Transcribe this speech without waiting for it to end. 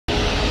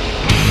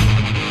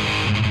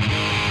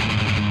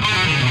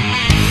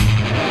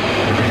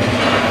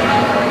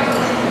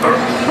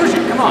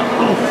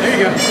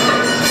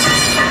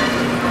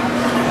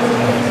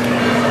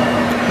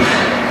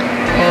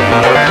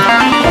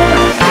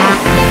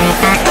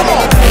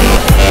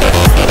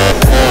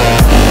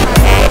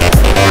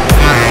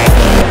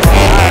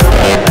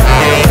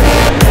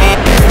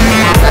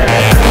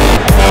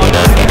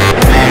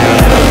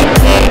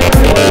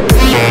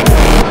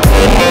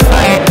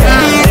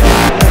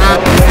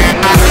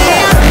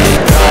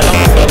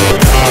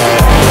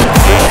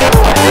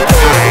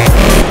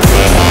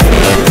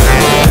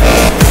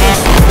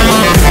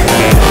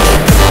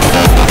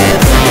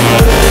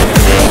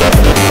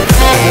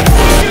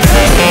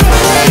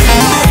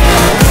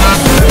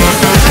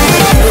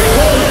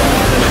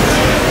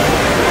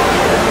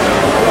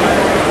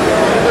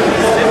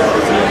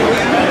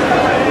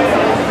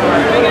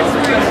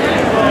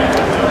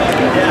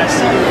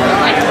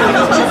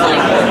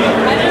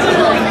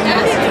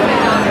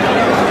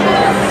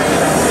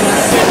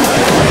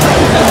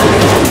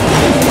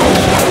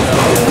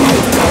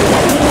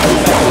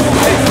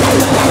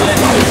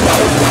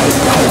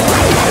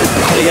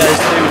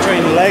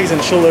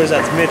shoulders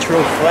at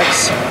Metro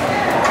Flex,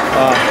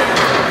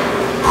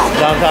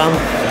 downtown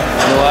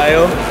in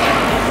Ohio.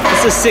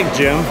 It's a sick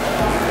gym.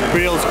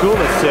 Pretty old school,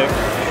 but sick.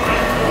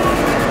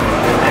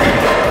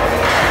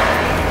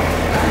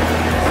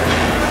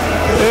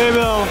 Hey,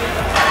 Bill.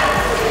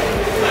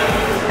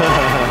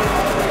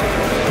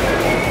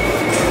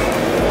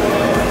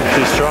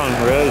 She's strong,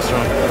 really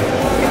strong.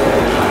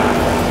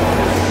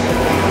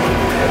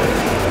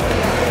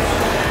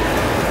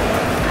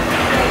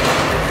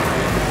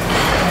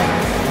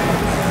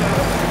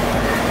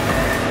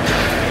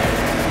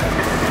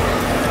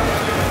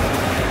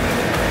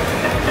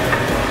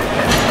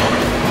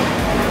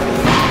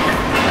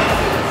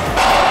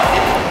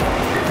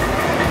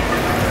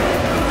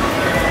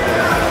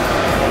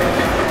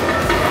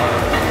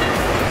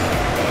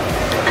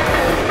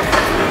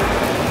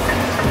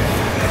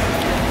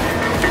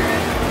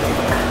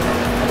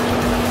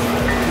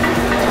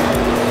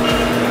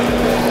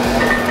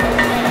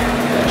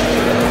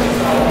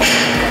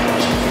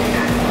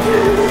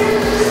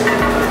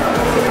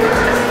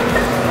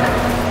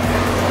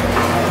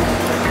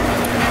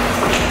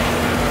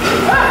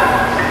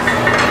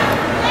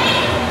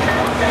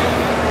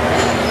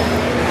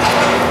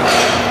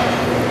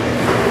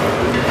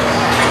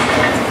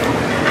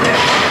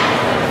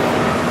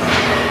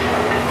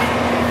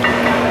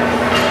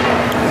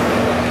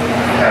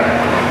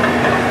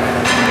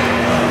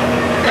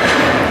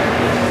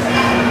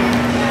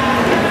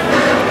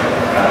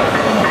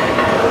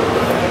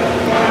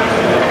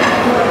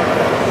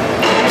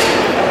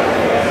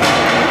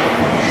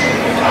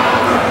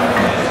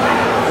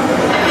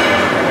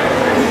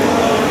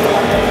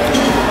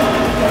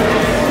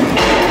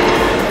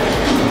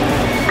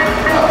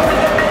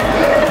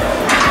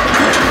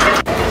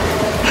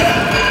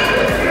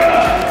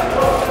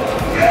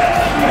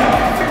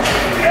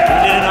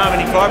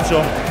 So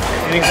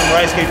eating some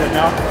rice cake right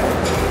now.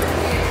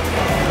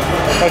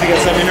 Try to get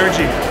some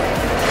energy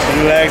in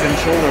the legs and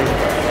shoulders.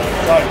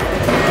 Sorry.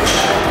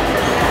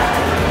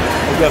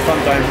 Hope you have fun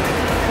time.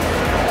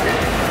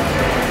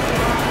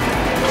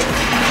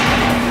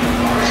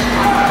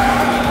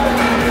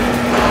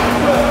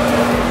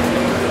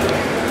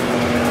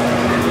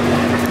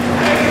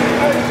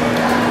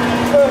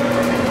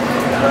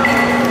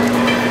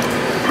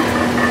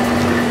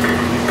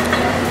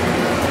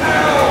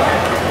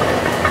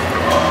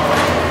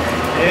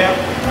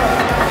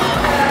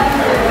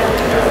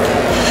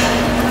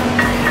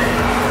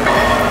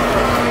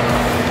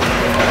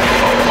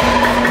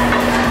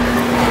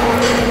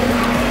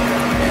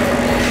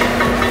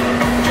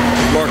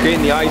 Marc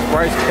eating the ice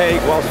rice cake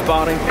while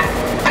spotting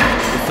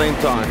at the same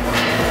time.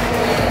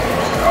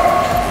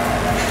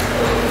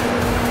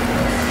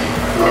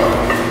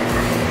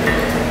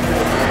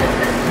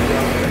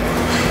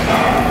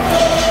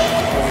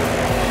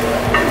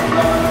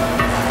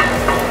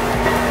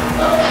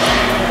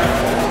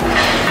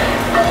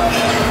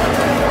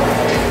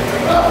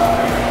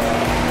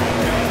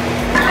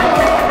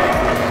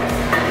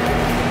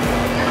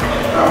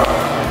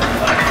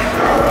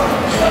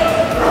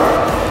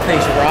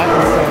 Thanks, Rock.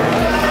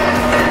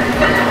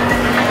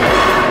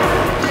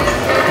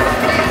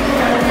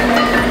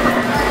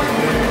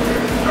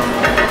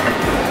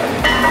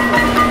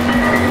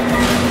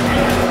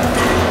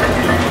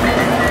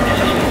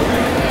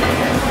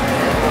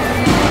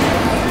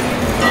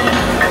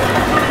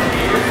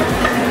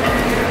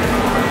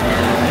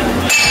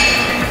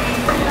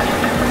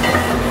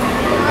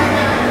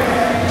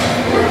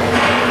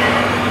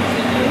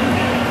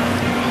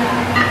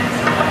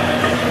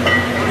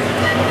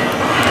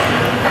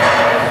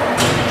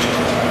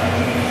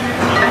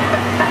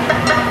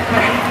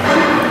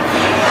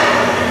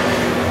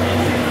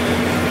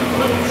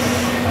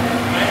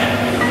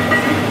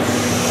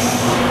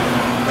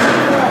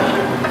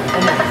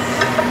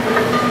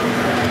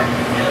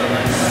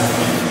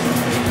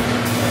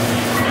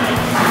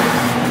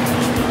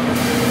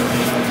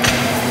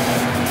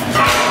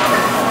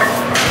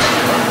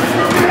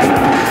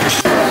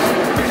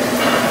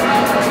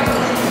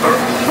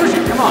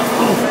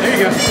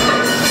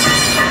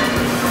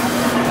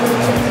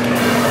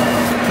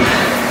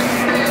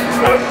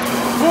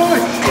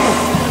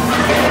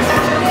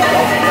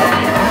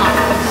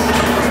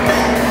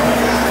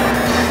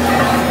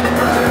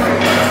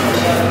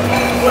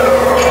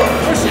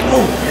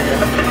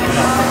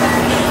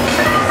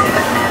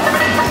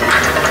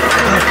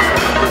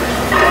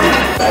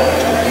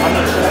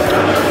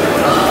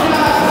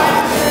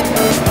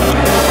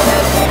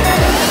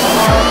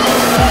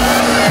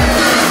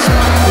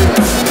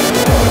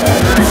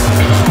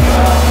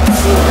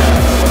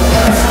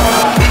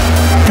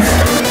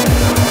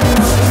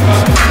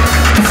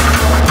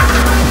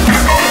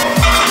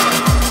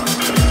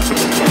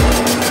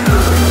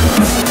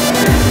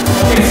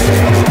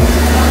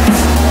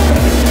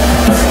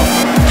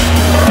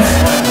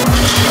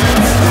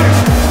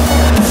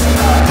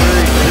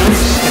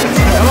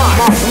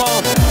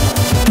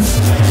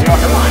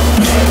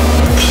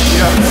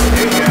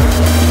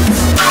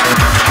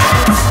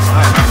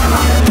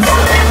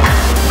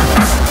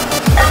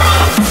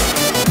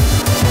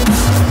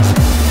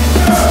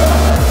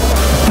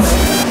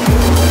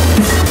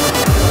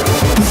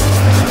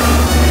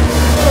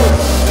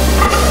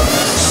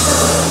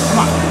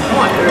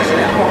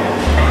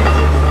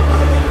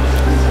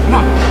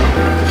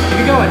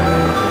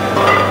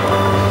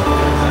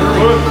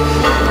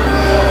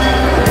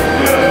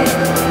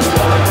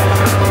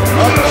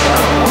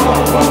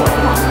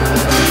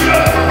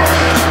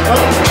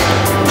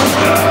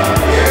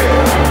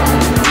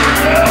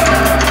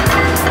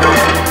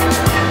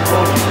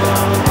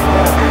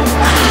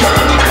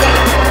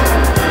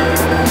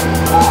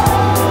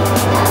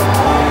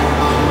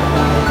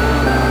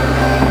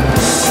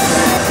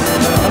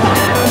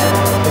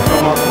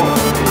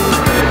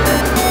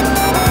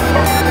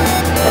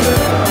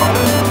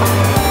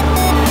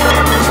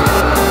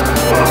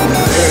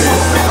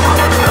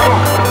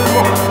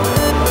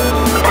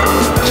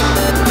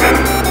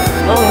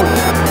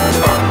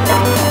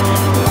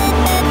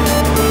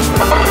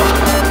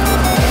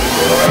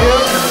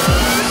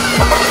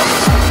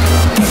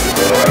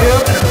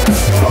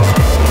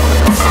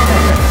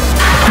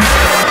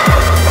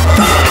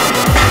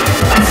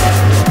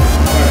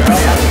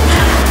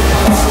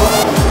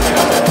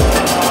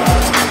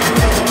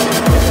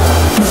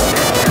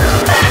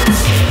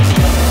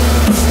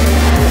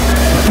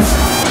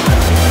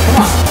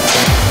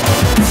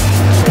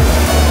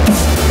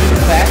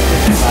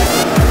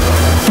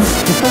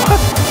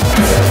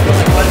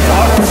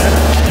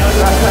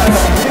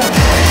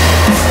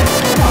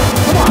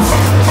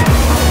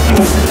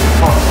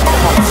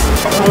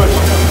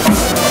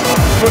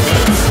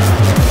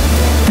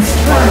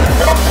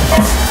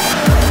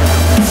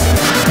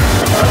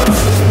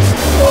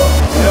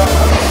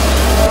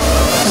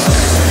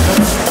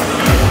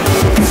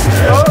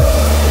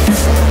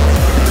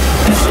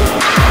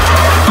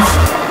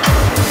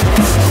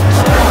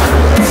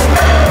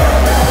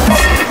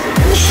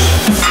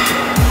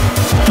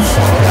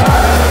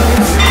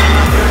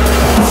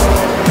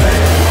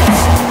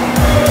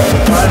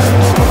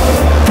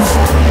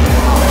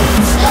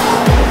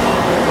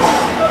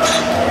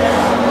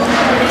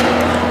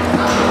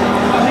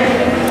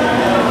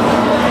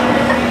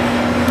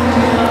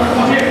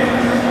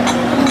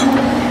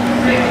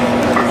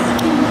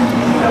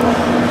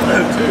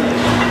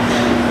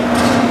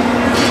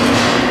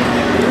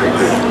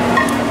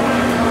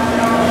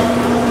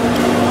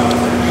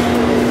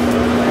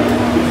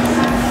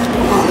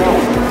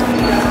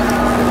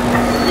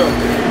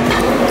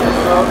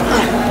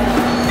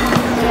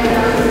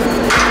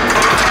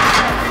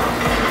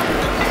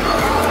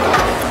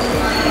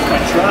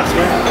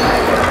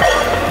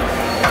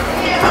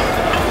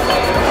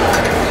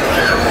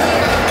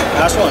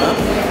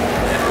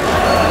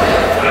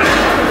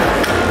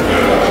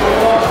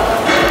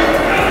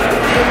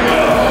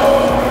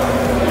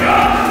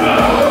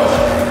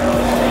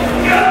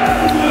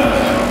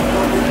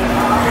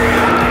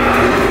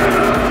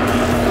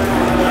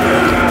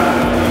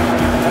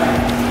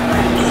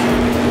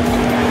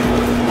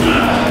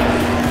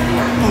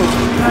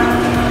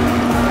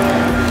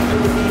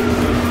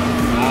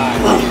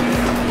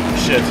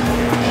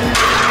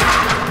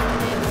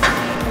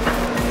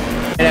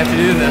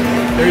 doing that.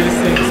 They're just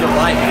seeing so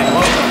light, man.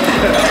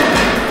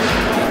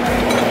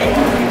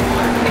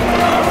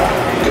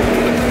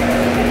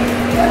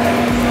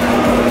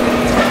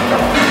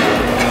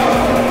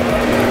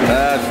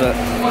 That's it.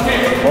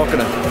 Walking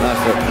it.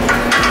 That's it.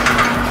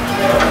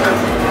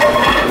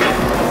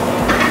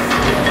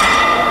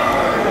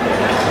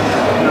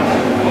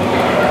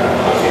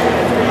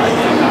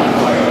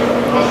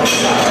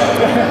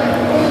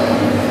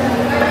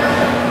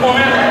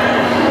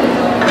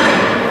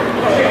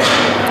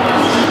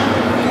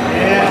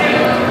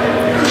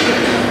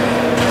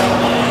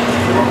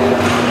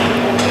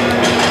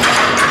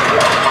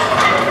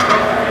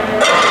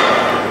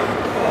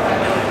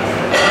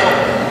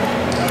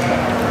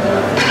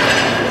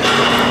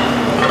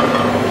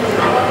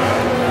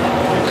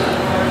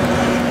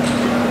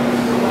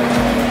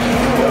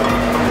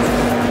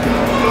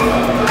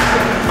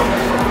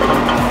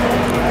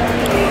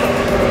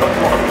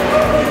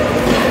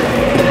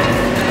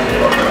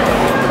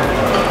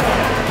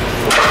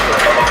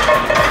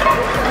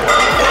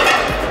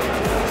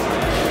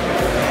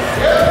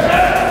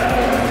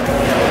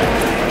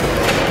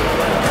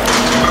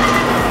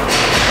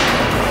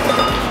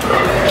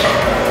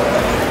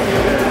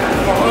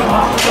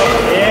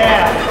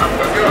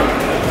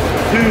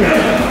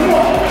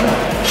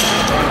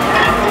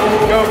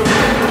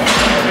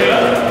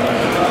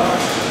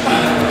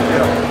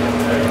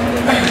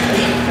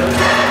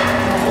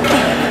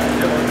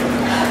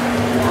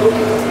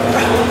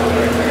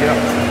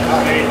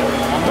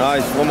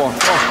 Nice, one more.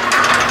 Come on.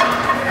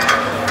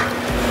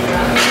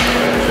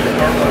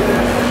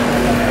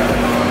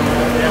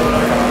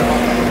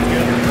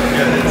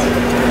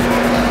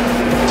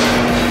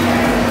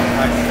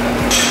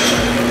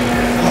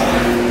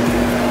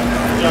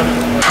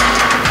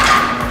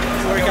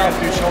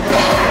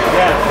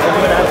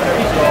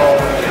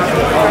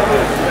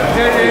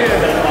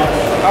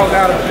 I was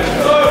out of it.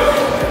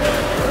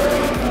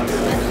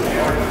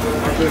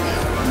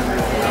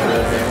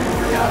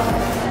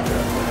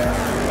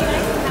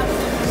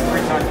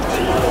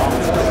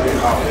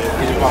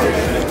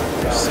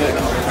 Sick.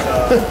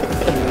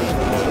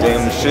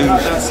 Damn shoes.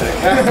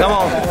 Come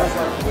on.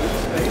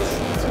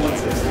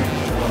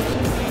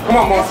 Come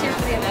on, Marc. There's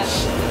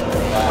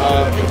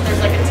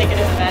like a ticket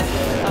in the back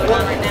going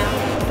on right now.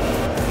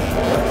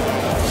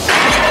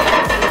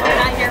 We're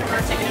not here for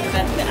a ticket in the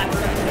back.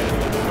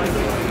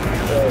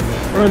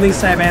 Or at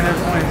least have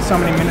only so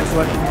many minutes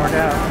left to work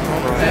out.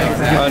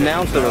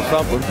 Announce it or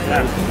something.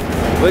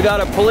 We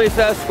got a police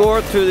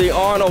escort to the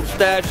Arnold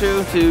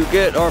statue to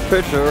get our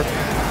picture.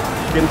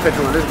 Getting a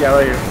picture with this guy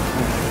right here.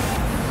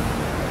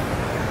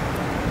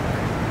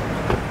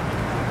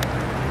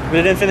 We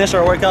didn't finish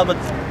our workout, but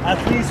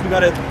at least we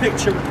got a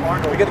picture with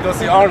Arnold. We get to go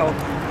see Arnold.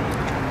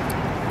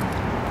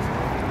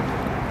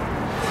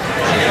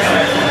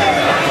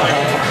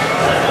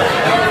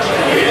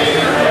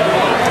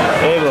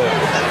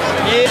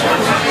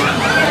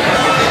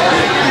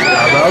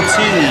 About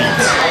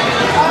teams.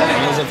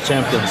 Meals of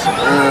champions.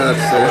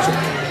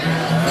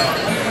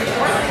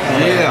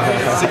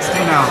 Yeah,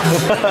 16 ounce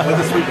with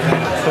a sweet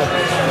potato.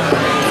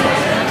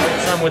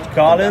 I'm with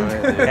Colin,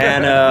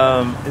 and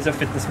is a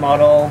fitness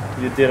model.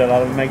 You did a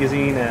lot of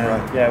magazine,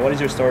 and yeah, what is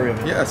your story of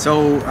it? Yeah,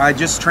 so I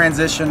just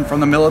transitioned from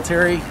the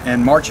military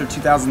in March of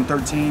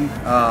 2013,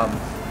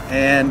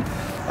 and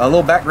a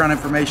little background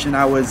information,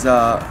 I was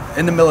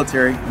in the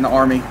military, in the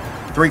Army,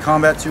 3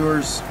 combat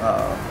tours,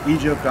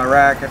 Egypt,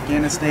 Iraq,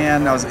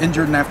 Afghanistan. I was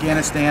injured in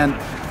Afghanistan,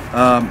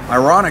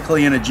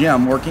 ironically in a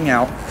gym working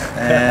out,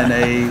 and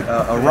a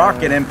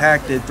rocket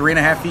impacted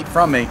 3.5 feet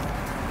from me,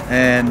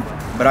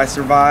 but I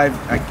survived.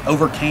 I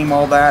overcame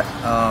all that,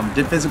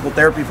 did physical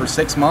therapy for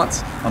 6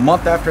 months. A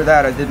month after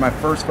that, I did my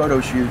first photo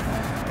shoot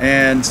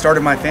and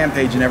started my fan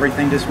page, and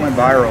everything just went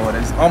viral. It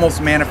has almost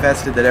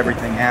manifested that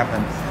everything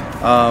happened.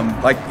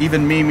 Like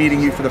even me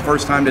meeting you for the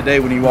first time today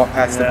when you walked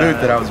past the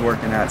booth that I was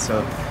working at.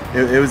 So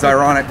it was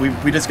ironic.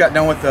 We just got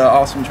done with an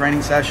awesome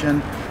training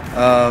session,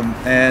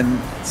 and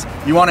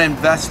you want to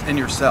invest in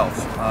yourself.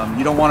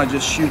 You don't want to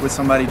just shoot with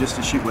somebody just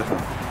to shoot with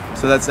them.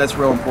 So that's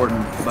real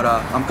important. But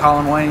I'm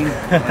Colin Wayne,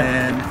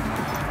 and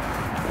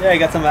yeah, I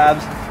got some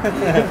abs.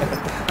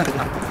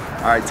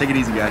 All right, take it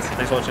easy, guys.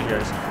 Thanks for watching,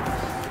 guys.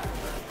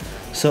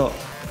 So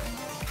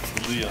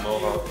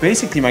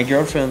basically, my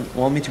girlfriend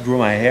wanted me to grow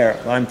my hair,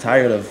 but I'm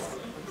tired of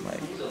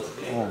like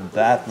all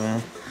that,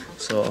 man.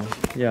 So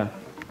yeah.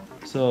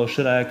 So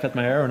should I cut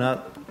my hair or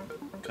not?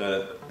 Cut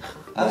it.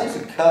 I think you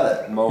should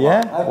cut it.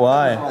 Mohawk. Yeah?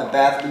 Why? In my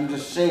bathroom,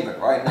 just shave it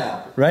right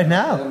now. Right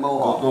now? Like a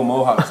mohawk. Go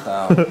Mohawk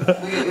style. we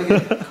can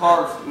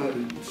carve,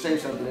 shave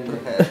something in your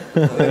head.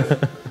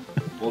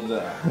 We'll do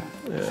that.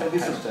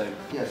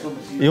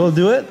 You will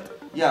do it?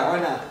 Yeah,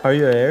 right now. Are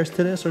you a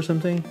hairstylist or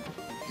something?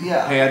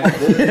 Yeah. Hey, I did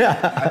this.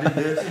 Yeah. I did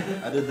this.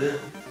 I did this.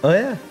 Oh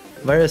yeah?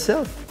 By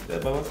yourself? Yeah,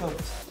 by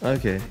myself.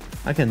 Okay.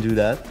 I can do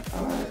that.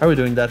 Are we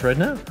doing that right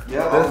now?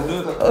 Yeah. Let's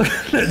do it. Okay,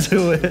 let's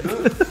do it.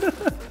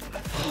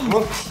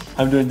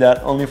 I'm doing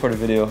that only for the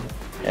video.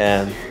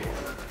 And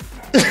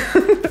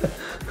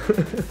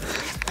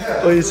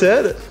what you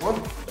said?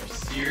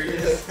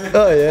 Serious?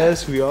 Oh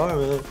yes, we are,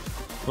 man.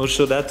 We'll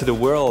show that to the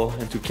world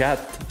and to Kat,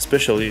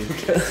 especially.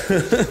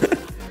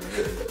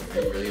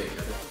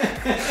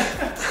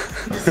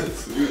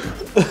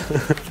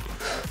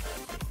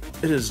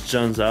 It is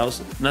John's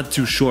house. Not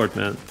too short,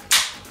 man.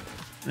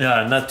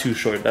 Yeah, not too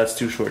short. That's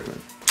too short, man.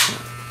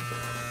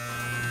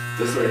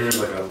 This right here is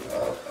like a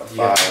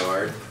 5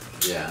 yard.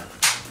 Yeah.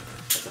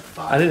 That's a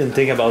 5. I didn't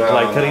think about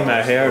like cutting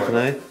my hair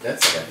tonight.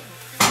 That's like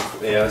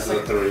Yeah, this is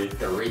a 3.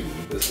 3.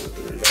 This is a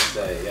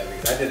 3. Yeah,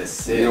 because I did a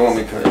 6. You don't want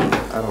me cutting?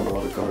 I don't know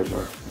what the colors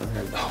are.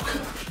 Oh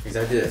gosh. Because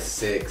I did a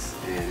 6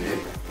 and it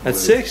At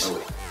was, 6? Oh,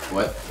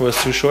 what? It was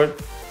too short.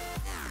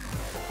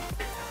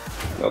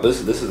 No,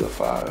 this is a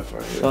 5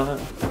 right here. Uh,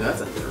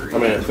 That's a 3. I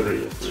mean a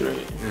 3.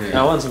 3.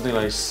 Yeah. I want something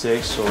like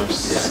 6 or Yeah,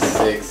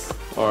 6.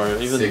 or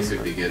even 6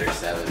 would be good, or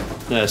 7.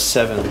 yeah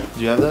 7. Do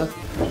you have that?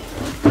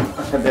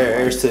 There,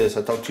 here's this.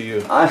 I talk to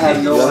you. I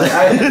have no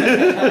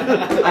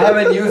idea. I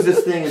haven't used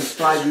this thing in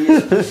 5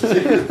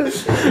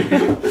 years.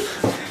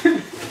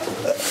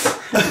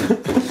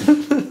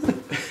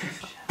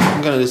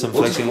 I'm gonna do some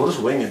flexing. We'll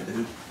just wing it,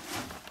 dude.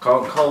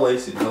 Call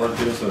Lacey. Tell her to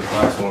do this in the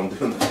class while I'm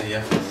doing this.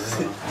 Yeah.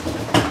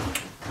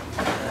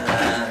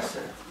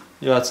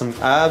 You got some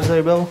abs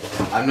there, Bill?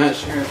 I'm not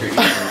sure if you're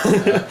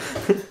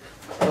using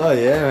Oh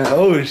yeah, man.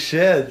 Oh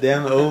shit,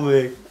 damn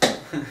Ovic.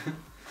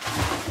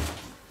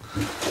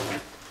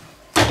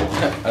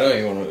 I don't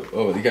even want to.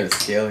 Oh, you got a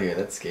scale here.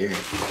 That's scary.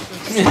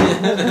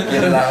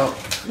 Get it out.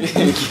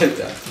 Get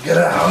that. Get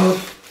it out.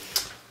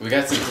 We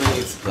got some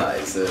cleaning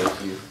supplies, so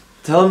if you.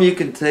 Tell him you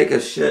can take a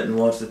shit and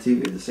watch the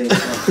TV at the same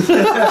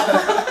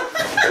time.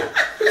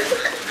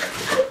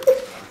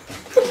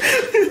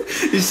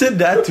 You said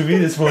that to me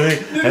this morning,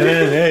 and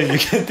then hey, you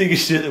can take a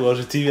shit and watch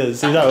the TV at the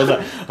same time. I was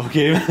like,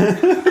 okay, man.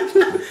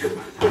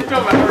 You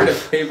know my word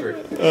of paper.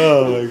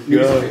 Oh my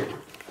god.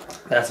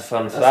 That's a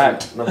fun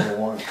fact. Number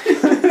 1.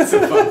 It's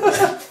a fun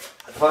fact.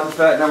 Fun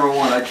fact number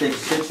 1. I take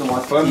 6 and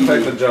watch Fun TV.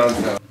 fact of John's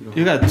house.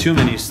 You got too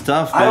many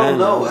stuff, man. I don't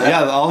know. You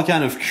have all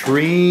kind of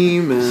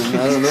cream and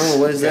I don't know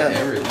what is Got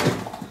that. everything.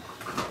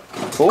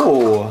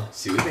 Oh,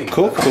 Soothing.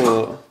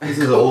 cocoa. This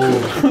is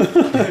old.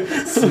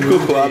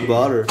 Cocoa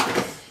butter.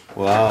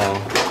 Wow.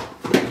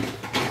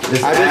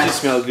 This I bet you axe,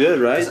 smell good,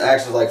 right? this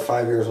axe is like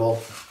 5 years old.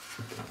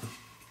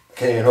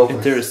 Can't even open it.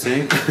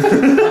 Interesting.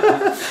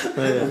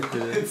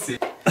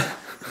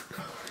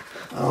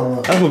 Oh,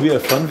 yeah. That would be a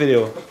fun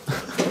video.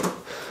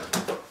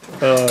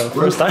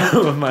 First time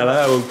of my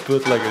life I would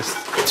put like a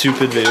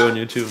stupid video on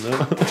YouTube, no?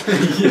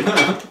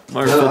 Yeah.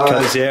 Marc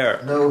cut his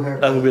hair. No hair.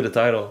 That would be the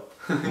title.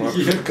 Marc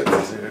cut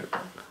his hair.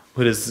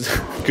 With his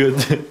good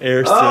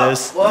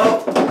hairstylist,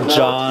 Well,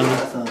 John.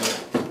 that's not it.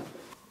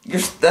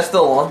 That's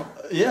still on.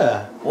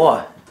 Yeah.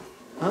 What?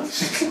 Huh? No,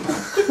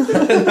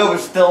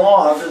 it's still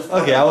on. I'm just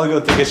Okay, I will go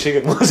take a shake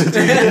and watch it.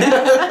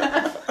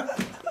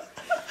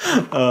 I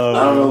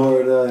don't know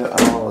where it is. I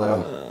don't know.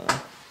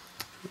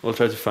 We'll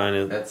try to find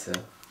it. That's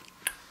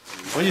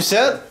What you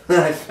said?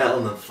 I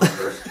found the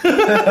flippers.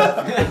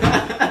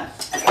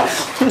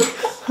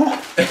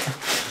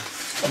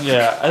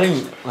 Yeah, I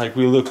think like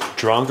we look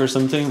drunk or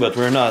something, but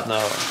we're not.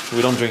 No,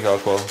 we don't drink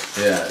alcohol.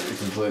 yeah,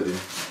 completely.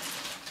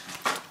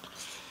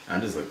 I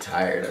just look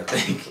tired, I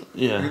think.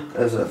 Yeah.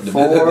 There's a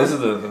 4. This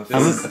is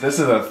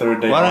a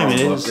 3rd day. What I mean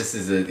Arnold. is- This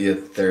is a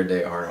 3rd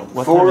day Arnold.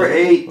 What 4, time is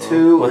it? 8,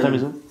 2. What time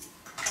is it?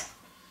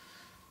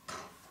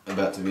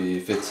 About to be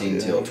 15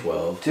 till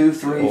 12. 2,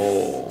 3,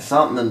 Oh.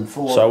 something, and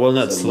 4. So I will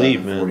not It's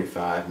sleep, man.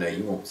 11:45. No,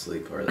 you won't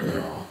sleep hardly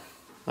at all.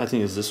 I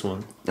think it's this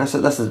one. That's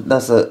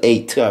a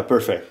 8. Yeah,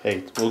 perfect.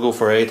 8. We'll go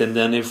for 8, and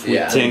then if we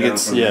Yeah, think then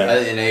it's from yeah.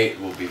 An 8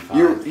 will be fine.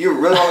 You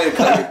really want me to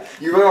cut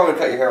you really want me to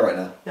cut your hair right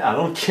now? Yeah, I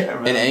don't care,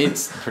 man. An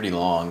 8's pretty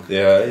long.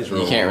 Yeah, he's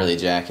You can't really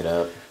jack it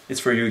up. It's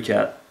for you,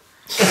 Kat.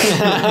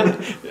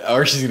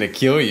 Or she's gonna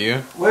kill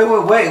you. Wait.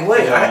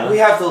 Yeah. We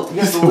have to. You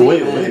have to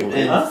Wait, leave. wait, in,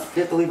 wait. Huh?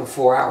 You have to leave in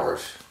 4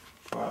 hours.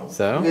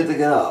 So? You have to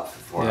get up.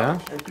 For 4 Yeah.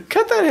 hours.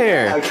 Cut that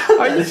hair.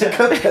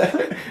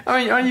 Are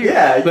you?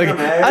 Yeah, Like, come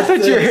on, I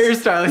thought your it's-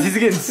 hairstylist is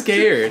getting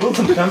scared. Put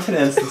some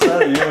confidence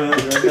inside of you, man.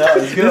 Right now.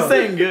 Let's go. This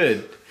ain't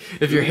good.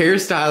 If your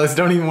hairstylist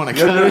don't even want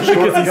to cut it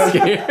because he's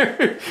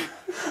scared.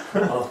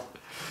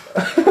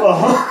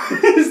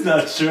 It's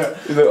not sure.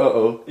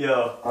 Uh-oh.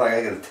 Yo,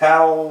 I got a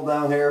towel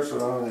down here, so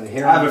I'm gonna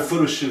hear. I have a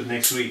photo shoot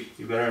next week.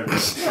 You better.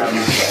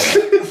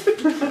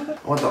 I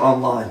went to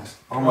online.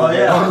 Oh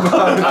yeah.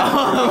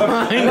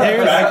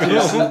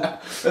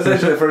 That's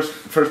actually the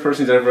first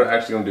person who's ever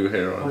actually gonna do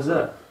hair on. What's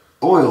that?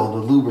 Oil to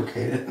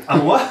lubricate it.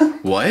 What?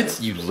 What?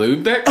 You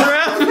lube that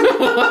crap?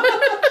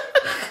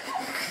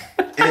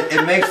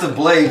 It makes the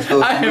blades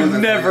go I smoother have for your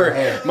never.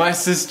 hair. My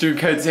sister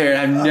cuts hair,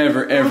 and I've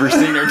never ever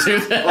seen her do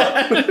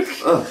that.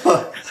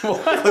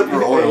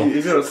 Clipper oil.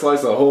 He's gonna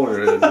slice a hole in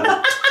her head,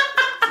 dude.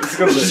 It's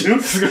gonna be,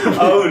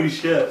 Holy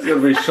shit. it's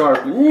gonna be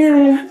sharp.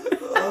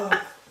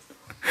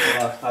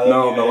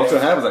 No, what's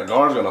gonna happen is that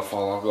guard's gonna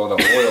fall off with all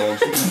the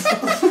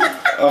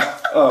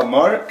oil.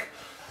 Marc,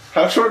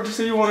 how short did you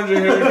say you wanted your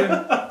hair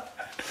again?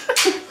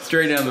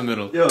 Straight down the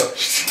middle. Yo,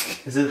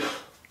 is it?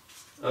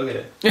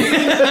 Okay. He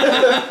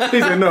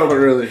said no, but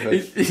really. Yeah,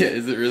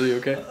 is it really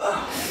okay?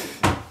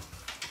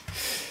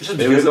 Should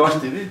be good to watch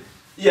TV.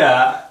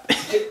 Yeah.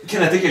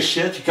 Can I take a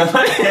shit? You cut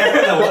my hair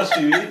and I watch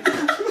TV?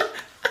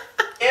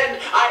 And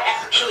I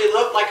actually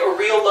look like a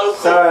real local.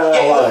 Sorry,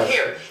 Hey, why? look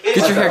here. Get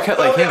your hair cut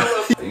like him.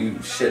 Are you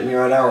shitting me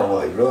right now or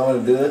what? You really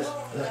want to do this?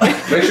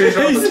 Make sure you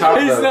show the top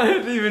He's though.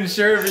 not even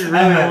sure if he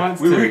really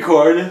wants We to.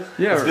 record.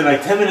 Yeah, It's been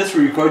like 10 minutes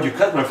we record. You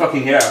cut my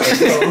fucking hair. Cut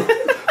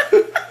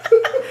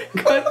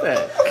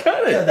that.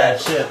 Cut it. That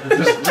shit.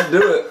 Just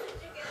do it.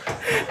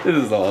 This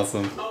is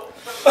awesome.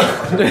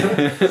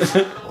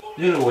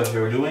 You know what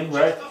you're doing,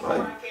 right?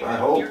 I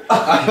hope.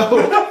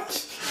 I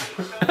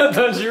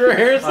thought you were a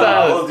hairstylist.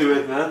 I'll do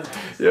it, man.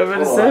 You have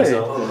anything to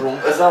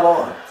say? It's not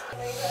on.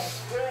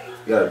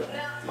 You got it.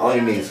 On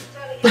your knees.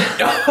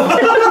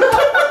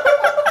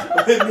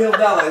 Kneel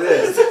down like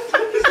this.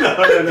 No.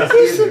 It's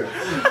easier.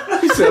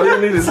 You said all you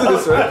need is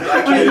this, right?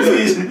 I can't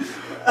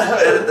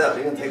edit that.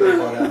 You can take that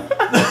part out.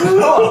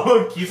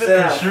 Oh, keep it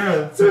Sit for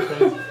sure. It's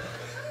okay.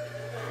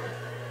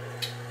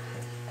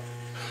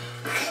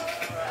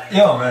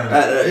 Yo, man.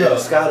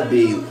 It's gotta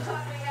be.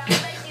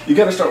 You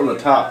gotta start from the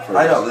top first.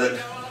 I know that.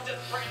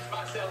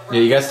 Yeah,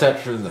 you gotta start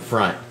from the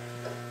front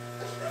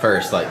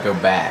first, like go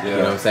back. You know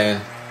what I'm saying?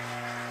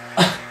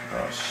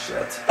 Oh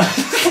shit.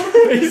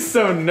 He's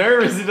so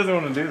nervous. He doesn't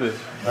want to do this.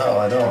 No,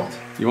 I don't.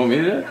 You want me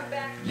to do it?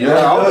 You know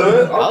I'll do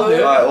it. I'll do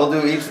it. Alright,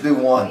 we'll each do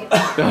one.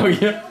 Oh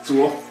yeah.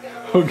 Cool.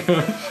 Oh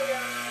god.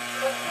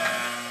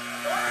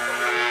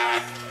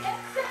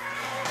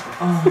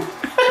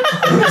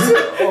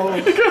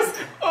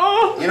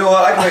 You know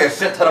what? I can make a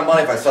shit ton of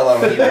money if I sell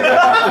that on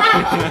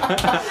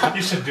eBay.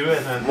 You should do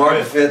it, man.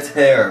 Marc Fitt's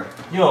hair.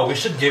 Yo, we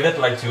should give it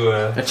like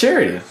to A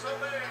charity.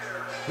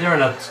 They're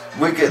not.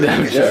 We could.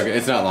 I'm joking.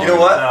 It's not long. You know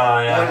what?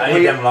 Yeah, I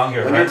need them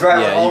longer, When right? you're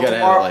driving Yeah, you home gotta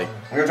have tomorrow, it, like-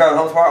 when you're driving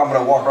home tomorrow, I'm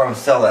gonna walk around and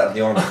sell that at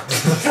the Arnold.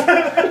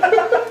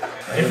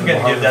 If we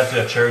can give that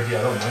to a charity,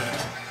 I don't know.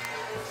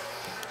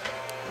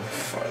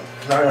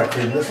 Now I gotta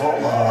clean this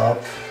all up.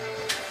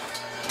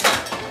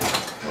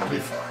 It'll be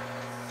fine.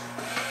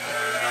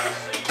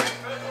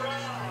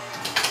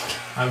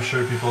 I'm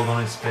sure people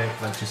don't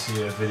expect like to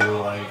see a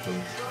video like of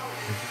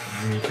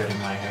me cutting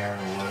my hair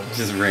or whatever.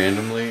 Just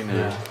randomly. No.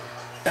 Yeah.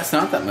 That's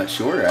not that much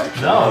shorter,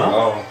 actually.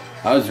 No.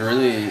 I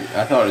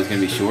thought it was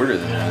gonna be shorter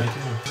than Yeah,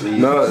 that. me too.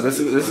 No, this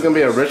is gonna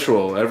be a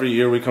ritual. Every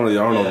year we come to the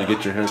Arnold, you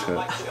get your hair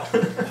cut.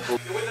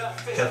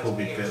 Cat will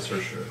be pissed for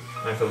sure.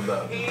 I feel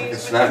bad.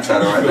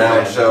 Snapchat her right now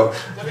and show.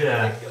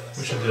 Yeah,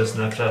 we should do a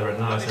Snapchat right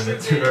now. I send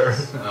it to her.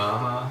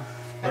 Uh-huh.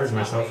 Where's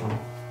my cell phone?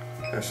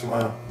 Her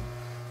smile.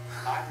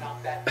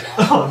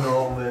 Oh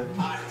no, man.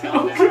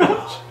 Oh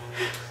gosh.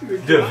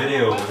 Do a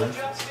video of it.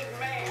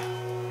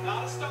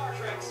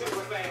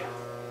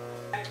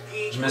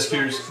 Je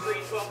m'excuse.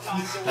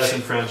 That's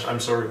in French. I'm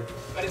sorry.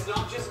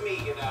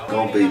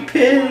 Don't be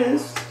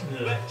pissed.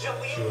 Yeah,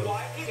 sure.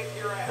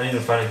 I need to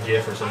find a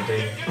GIF or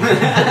something.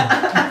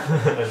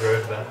 I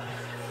wrote that.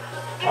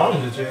 How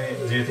long do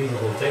you think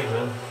it will take,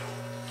 man?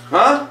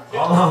 Huh?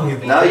 How long it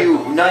will Now take? you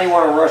want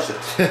to rush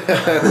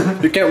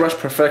it. You can't rush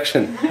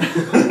perfection.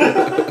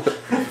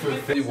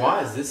 Dude,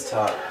 why is this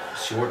top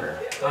shorter?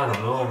 I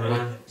don't know,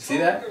 man. See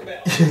that?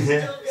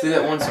 Yeah. See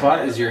that one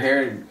spot? Is your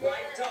hair?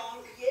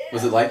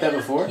 Was it like that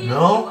before?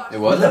 No? It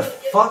What the wasn't.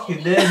 fuck you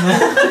did, man?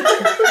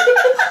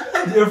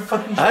 You're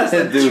fucking I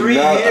didn't do tree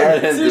nothing. I here.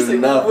 didn't Seriously, do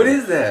nothing. what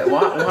is that?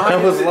 Why? I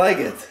is was it? like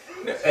it.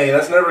 Hey,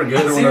 that's never good.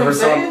 See what Whenever I'm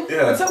saying? some,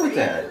 yeah. What's up with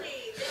that?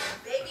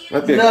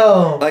 Might be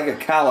No. like a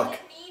colic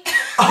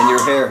in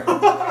your hair.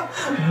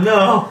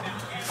 No.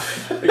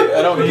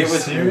 I don't Are you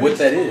get serious? what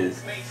that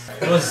is.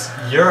 It was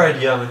your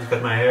idea when you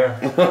cut my hair.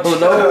 Oh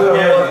no.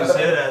 Yeah, you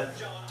say that.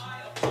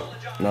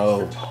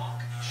 No.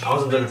 I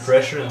was under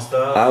pressure and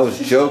stuff. I was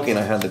joking.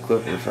 I had the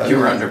clippers. You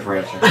were under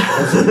pressure.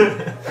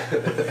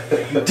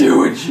 Do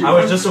what you. I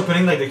was just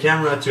opening like the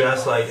camera to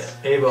ask like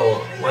Abel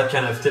what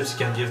kind of tips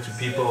you can give to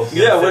people. To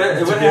Yeah,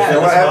 get what to be a happened?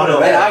 fitness What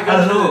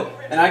happened? model.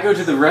 And I go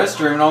to the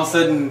restroom, and all of a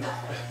sudden,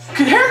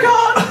 good hair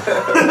gone.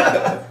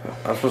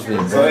 I'm supposed to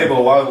be. So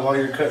Abel, while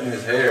you're cutting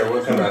his hair,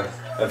 what kind of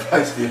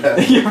advice do you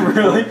have? You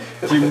really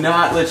do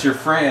not let your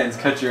friends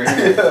cut your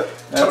hair.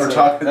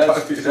 Talk to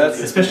That's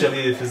Especially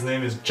if his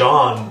name is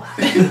John.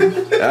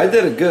 I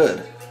did it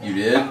good. you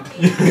did.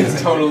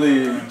 It's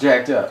totally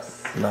jacked up.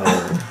 No.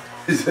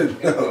 He said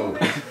no.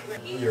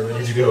 You're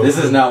ready to go. This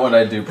is not what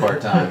I do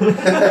part time.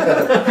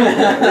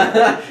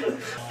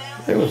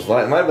 It was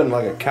like, it might have been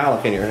like a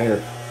colic in your hair.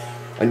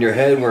 On your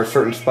head where a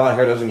certain spot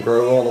hair doesn't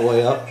grow all the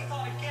way up.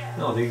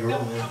 No, they grow,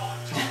 man.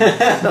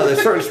 No,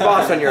 there's certain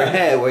spots on your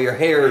head where your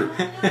hair.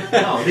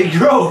 No, they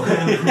grow,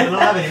 man. I don't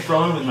have any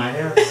problem with my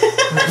hair.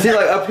 See,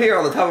 like up here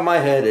on the top of my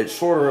head, it's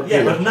shorter up Yeah,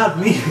 here. but not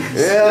me.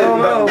 Yeah, I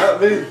don't know. Not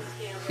me.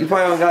 You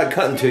probably haven't got it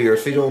cut in 2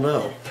 years, so you don't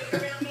know.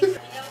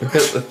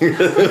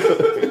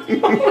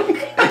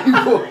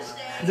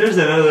 There's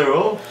another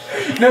hole.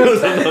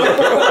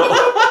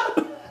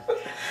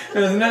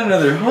 There's not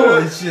another hole.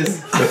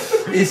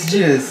 It's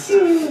just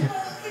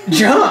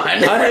John. I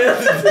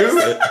didn't do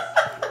it.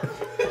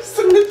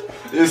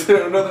 Is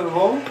there another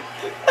hole?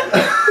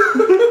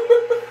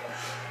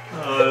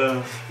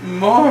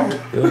 Mark.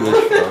 It was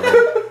fun.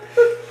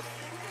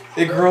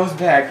 It grows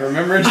back.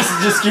 Remember,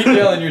 just keep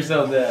telling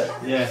yourself that.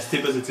 Yeah,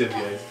 stay positive,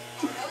 guys.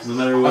 No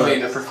matter what. I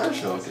mean, a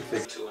professional could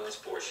fix it.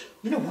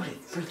 You know what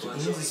it freaking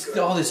is? It's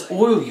all this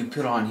oil you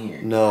put on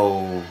here.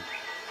 No.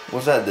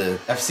 What's that do?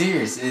 I'm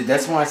serious.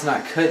 That's why it's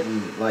not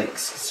cutting like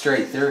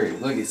straight through.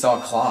 Look, it's all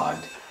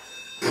clogged.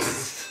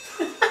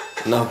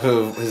 No,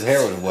 'cause his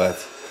hair was wet.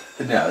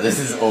 No, this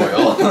is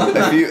oil.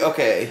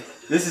 Okay.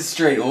 This is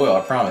straight oil,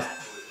 I promise.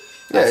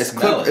 Yeah, it's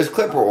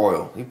clipper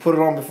oil. You put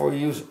it on before you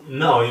use it.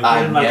 No, you put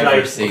I've it like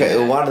never seen Okay,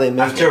 it. why do they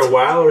make after it? a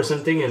while or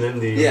something, and then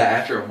the Yeah,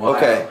 after a while.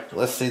 Okay,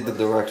 let's see the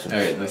directions.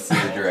 Alright, let's see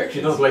the directions.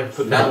 You don't like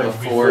put Not that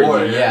like before,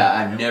 before, yeah.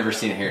 I've never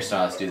seen a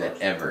hairstylist do that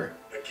ever.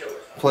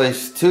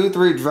 Place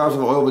 2-3 drops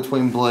of oil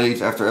between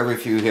blades after every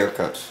few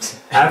haircuts.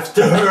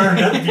 After,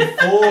 not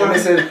before. I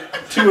said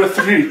 2 or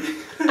 3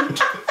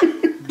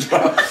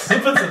 drops.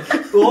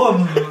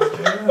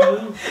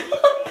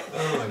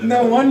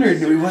 No wonder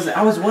he wasn't.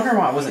 I was wondering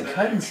why it wasn't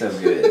cutting so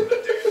good.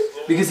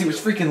 Because he was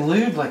freaking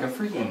lubed like a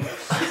freaking.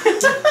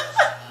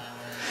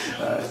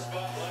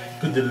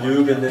 Put the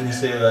lube and then you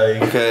say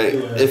like. Okay,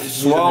 if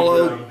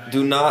swallowed,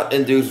 do not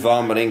induce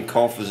vomiting.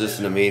 Call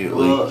physician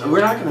immediately. Well,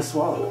 we're not gonna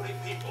swallow it.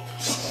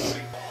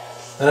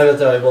 I never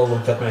thought I will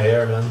cut my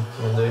hair, man,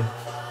 one day.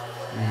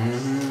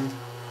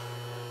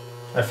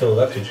 I feel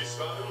lucky.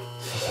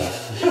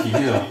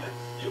 Yeah.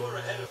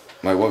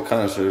 Like what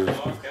kind of scissors?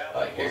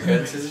 Like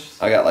haircut scissors?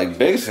 I got like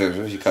big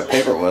scissors you cut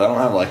paper with. I don't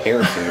have like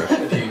hair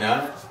scissors. Do you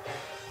not?